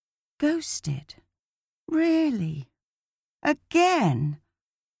Ghosted? Really? Again?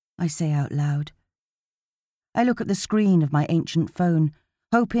 I say out loud. I look at the screen of my ancient phone,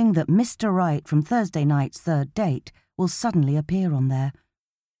 hoping that Mr. Right from Thursday night's third date will suddenly appear on there.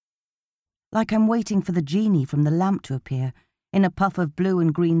 Like I'm waiting for the genie from the lamp to appear, in a puff of blue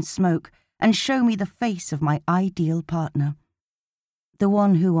and green smoke, and show me the face of my ideal partner. The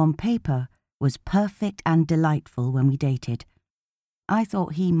one who, on paper, was perfect and delightful when we dated. I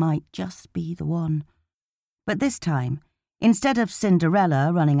thought he might just be the one. But this time, instead of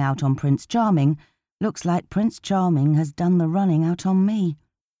Cinderella running out on Prince Charming, looks like Prince Charming has done the running out on me.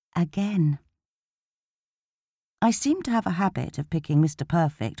 Again. I seem to have a habit of picking Mr.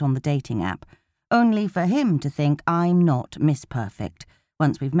 Perfect on the dating app, only for him to think I'm not Miss Perfect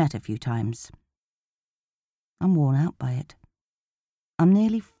once we've met a few times. I'm worn out by it. I'm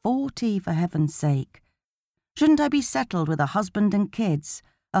nearly 40, for heaven's sake. Shouldn't I be settled with a husband and kids,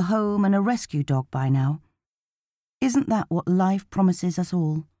 a home and a rescue dog by now? Isn't that what life promises us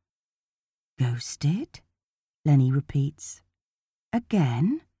all? Ghosted? Lennie repeats.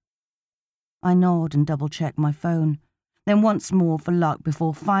 Again? I nod and double-check my phone, then once more for luck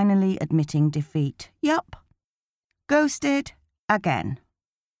before finally admitting defeat. Yup. Ghosted. Again.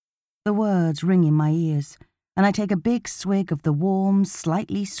 The words ring in my ears, and I take a big swig of the warm,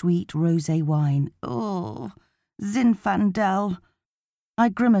 slightly sweet rosé wine. Oh, Zinfandel. I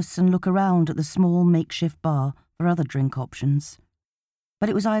grimace and look around at the small makeshift bar for other drink options. But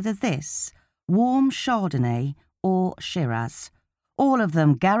it was either this, warm Chardonnay, or Shiraz. All of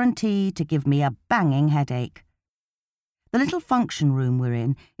them guaranteed to give me a banging headache. The little function room we're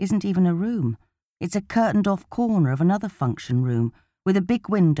in isn't even a room. It's a curtained-off corner of another function room with a big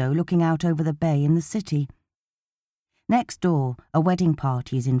window looking out over the bay in the city. Next door, a wedding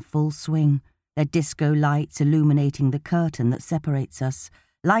party is in full swing, their disco lights illuminating the curtain that separates us,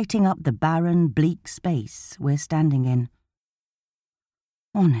 lighting up the barren, bleak space we're standing in.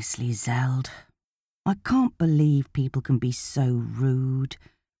 Honestly, Zelda, I can't believe people can be so rude.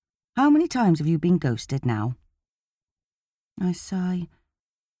 How many times have you been ghosted now? I sigh.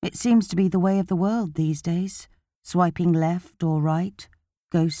 It seems to be the way of the world these days. Swiping left or right,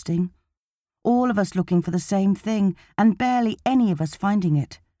 ghosting. All of us looking for the same thing, and barely any of us finding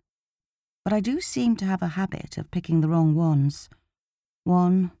it. But I do seem to have a habit of picking the wrong ones.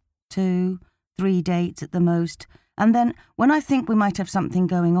 1, 2, 3 dates at the most, and then, when I think we might have something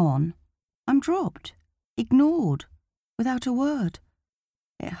going on, I'm dropped, ignored, without a word.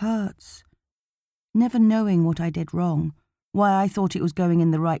 It hurts. Never knowing what I did wrong, why I thought it was going in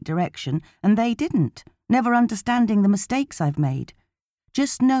the right direction, and they didn't, never understanding the mistakes I've made,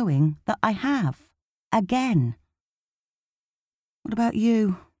 just knowing that I have, again. What about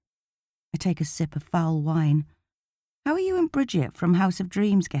you? I take a sip of foul wine. How are you and Bridget from House of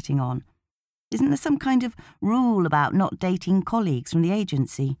Dreams getting on? Isn't there some kind of rule about not dating colleagues from the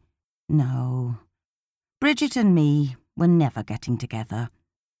agency? No. Bridget and me were never getting together.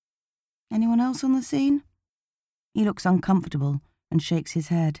 Anyone else on the scene? He looks uncomfortable and shakes his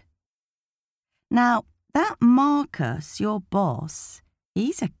head. Now, that Marcus, your boss,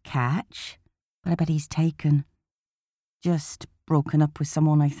 he's a catch, but I bet he's taken. Just broken up with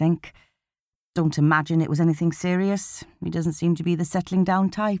someone, I think. Don't imagine it was anything serious. He doesn't seem to be the settling down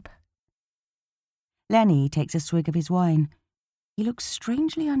type. Lennie takes a swig of his wine. He looks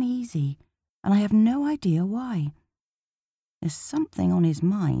strangely uneasy, and I have no idea why. There's something on his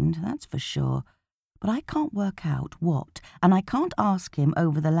mind, that's for sure, but I can't work out what, and I can't ask him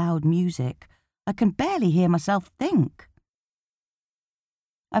over the loud music. I can barely hear myself think.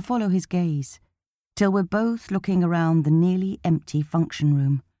 I follow his gaze, till we're both looking around the nearly empty function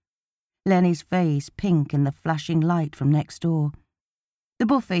room. Lennie's face pink in the flashing light from next door. The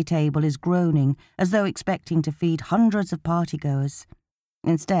buffet table is groaning, as though expecting to feed hundreds of partygoers.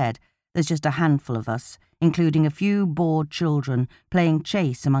 Instead, there's just a handful of us, including a few bored children playing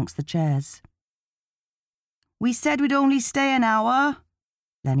chase amongst the chairs. "We said we'd only stay an hour,"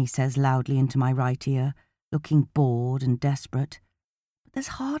 Lennie says loudly into my right ear, looking bored and desperate. "But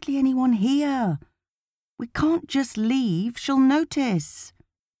there's hardly anyone here. We can't just leave, she'll notice."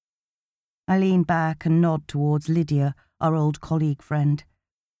 I lean back and nod towards Lydia, our old colleague friend.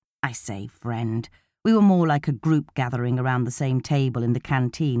 I say friend. We were more like a group gathering around the same table in the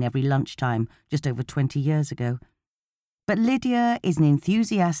canteen every lunchtime just over 20 years ago. But Lydia is an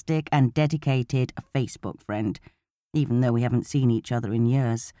enthusiastic and dedicated Facebook friend, even though we haven't seen each other in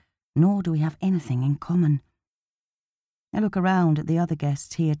years, nor do we have anything in common. I look around at the other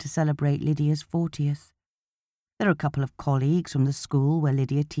guests here to celebrate Lydia's 40th. There are a couple of colleagues from the school where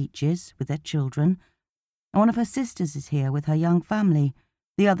Lydia teaches, with their children, and one of her sisters is here with her young family,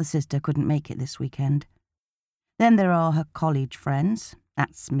 The other sister couldn't make it this weekend. Then there are her college friends.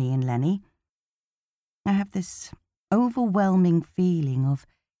 That's me and Lennie. I have this overwhelming feeling of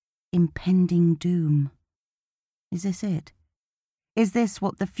impending doom. Is this it? Is this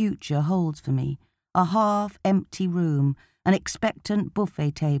what the future holds for me? A half-empty room, an expectant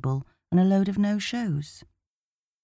buffet table, and a load of no-shows?